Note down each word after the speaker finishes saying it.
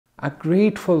A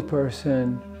grateful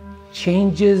person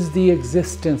changes the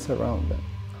existence around them.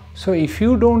 So if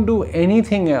you don't do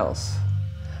anything else,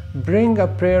 bring a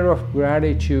prayer of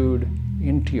gratitude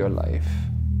into your life.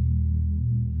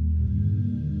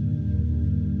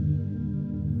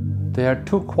 There are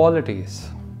two qualities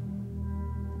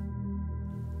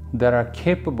that are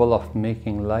capable of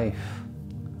making life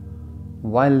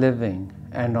while living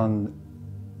and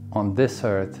on this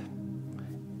earth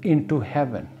into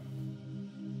heaven.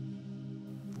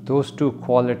 Those two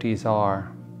qualities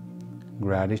are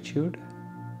gratitude,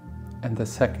 and the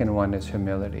second one is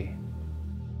humility.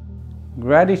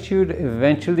 Gratitude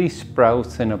eventually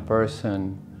sprouts in a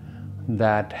person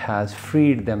that has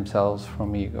freed themselves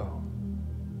from ego.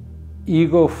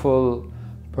 Egoful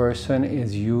person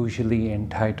is usually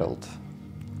entitled,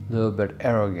 a little bit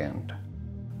arrogant.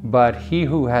 But he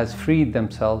who has freed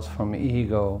themselves from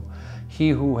ego, he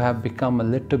who have become a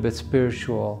little bit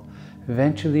spiritual,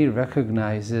 eventually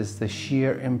recognizes the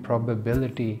sheer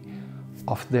improbability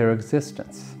of their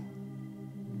existence.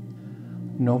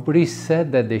 Nobody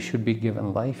said that they should be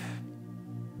given life.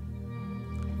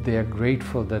 They are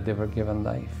grateful that they were given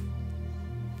life.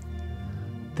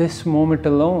 This moment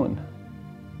alone,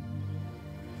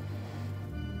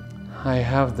 I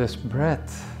have this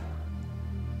breath.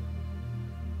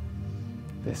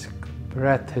 This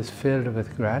breath is filled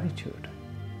with gratitude.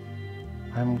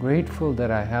 I'm grateful that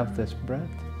I have this breath.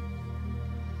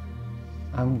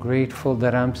 I'm grateful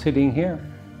that I'm sitting here.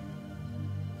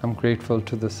 I'm grateful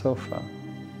to the sofa.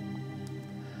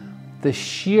 The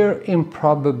sheer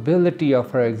improbability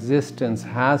of our existence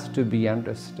has to be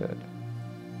understood.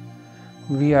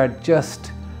 We are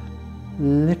just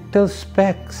little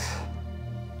specks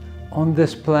on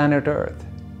this planet Earth.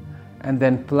 And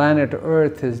then planet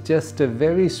Earth is just a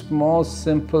very small,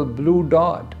 simple blue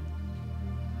dot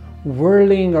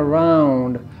whirling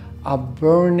around a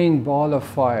burning ball of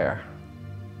fire.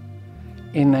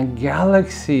 In a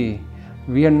galaxy,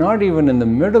 we are not even in the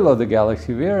middle of the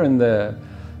galaxy, we are in the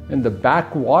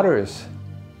backwaters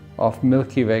of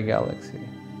Milky Way galaxy.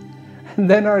 And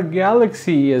then our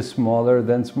galaxy is smaller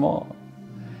than small.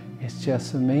 It's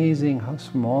just amazing how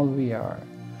small we are.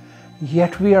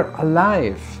 Yet we are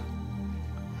alive.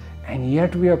 And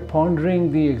yet we are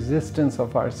pondering the existence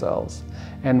of ourselves.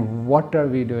 And what are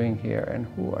we doing here and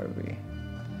who are we?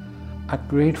 A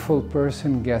grateful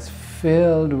person gets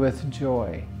filled with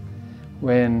joy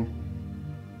when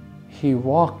he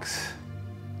walks.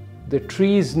 The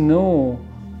trees know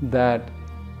that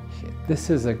this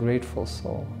is a grateful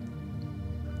soul.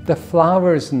 The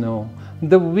flowers know,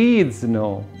 the weeds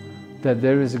know that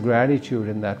there is gratitude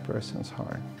in that person's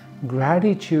heart.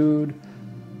 Gratitude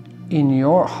in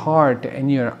your heart and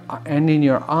in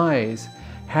your eyes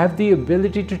have the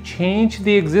ability to change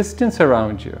the existence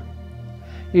around you.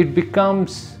 It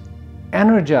becomes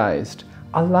energized,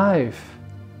 alive.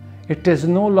 It is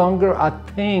no longer a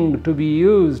thing to be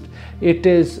used. It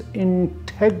is an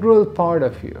integral part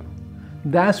of you.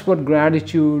 That's what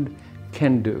gratitude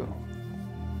can do.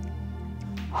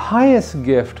 Highest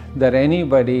gift that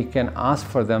anybody can ask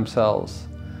for themselves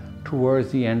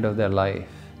towards the end of their life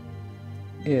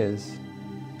is,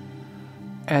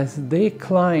 as they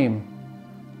climb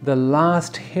the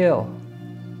last hill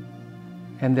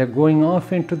and they're going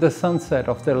off into the sunset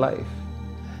of their life,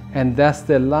 and that's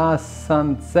their last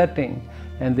sun setting,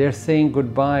 and they're saying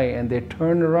goodbye, and they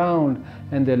turn around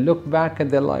and they look back at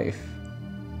their life,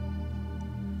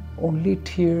 only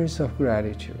tears of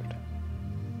gratitude,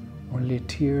 only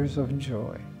tears of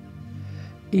joy,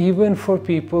 even for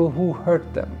people who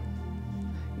hurt them,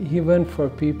 even for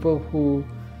people who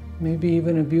maybe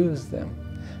even abused them,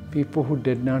 people who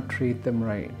did not treat them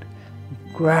right.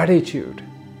 Gratitude,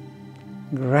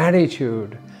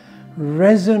 gratitude,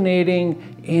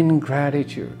 resonating in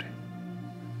gratitude.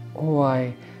 Oh,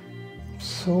 I'm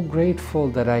so grateful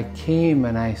that I came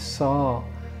and I saw,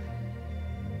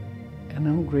 and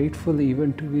I'm grateful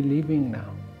even to be leaving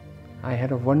now. I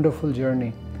had a wonderful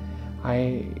journey.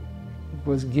 I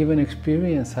was given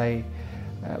experience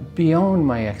beyond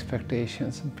my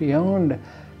expectations,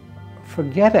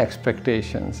 forget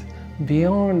expectations,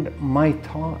 beyond my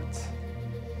thoughts.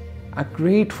 A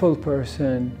grateful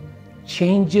person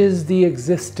changes the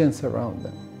existence around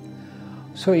them.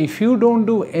 So if you don't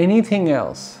do anything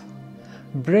else,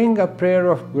 bring a prayer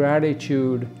of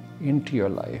gratitude into your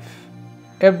life.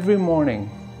 Every morning,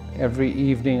 every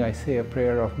evening, I say a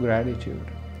prayer of gratitude.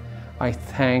 I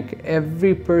thank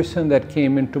every person that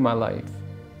came into my life.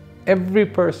 Every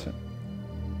person.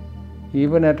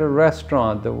 Even at a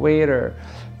restaurant, the waiter,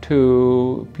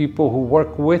 to people who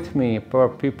work with me, or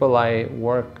people I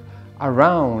work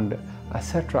around,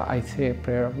 etc. I say a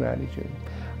prayer of gratitude.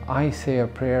 I say a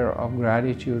prayer of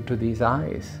gratitude to these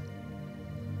eyes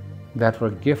that were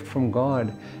a gift from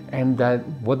God, and that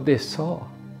what they saw,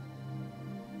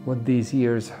 what these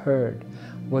ears heard,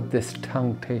 what this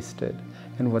tongue tasted,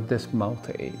 and what this mouth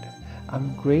ate.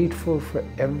 I'm grateful for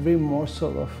every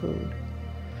morsel of food.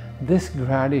 This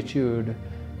gratitude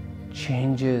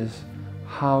changes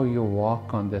how you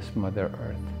walk on this Mother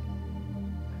Earth.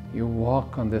 You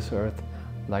walk on this earth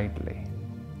lightly.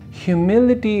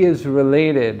 Humility is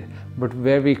related, but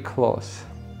very close.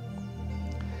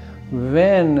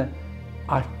 When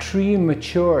a tree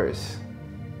matures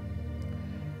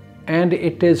and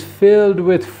it is filled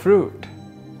with fruit,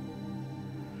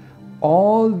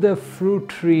 all the fruit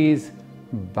trees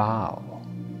bow.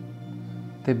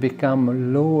 They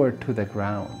become lower to the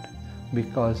ground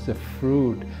because the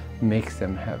fruit makes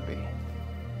them heavy.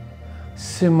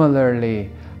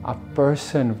 Similarly, a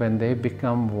person, when they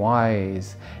become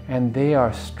wise and they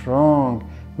are strong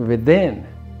within,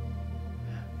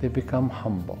 they become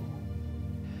humble.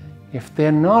 If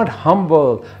they're not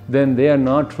humble, then they are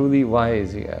not truly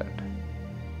wise yet.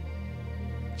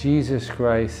 Jesus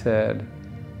Christ said,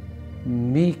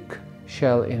 "Meek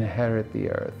shall inherit the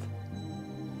earth."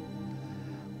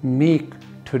 Meek,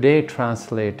 today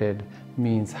translated,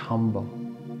 means humble.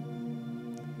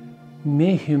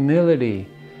 May humility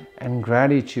and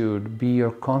gratitude be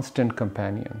your constant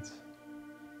companions.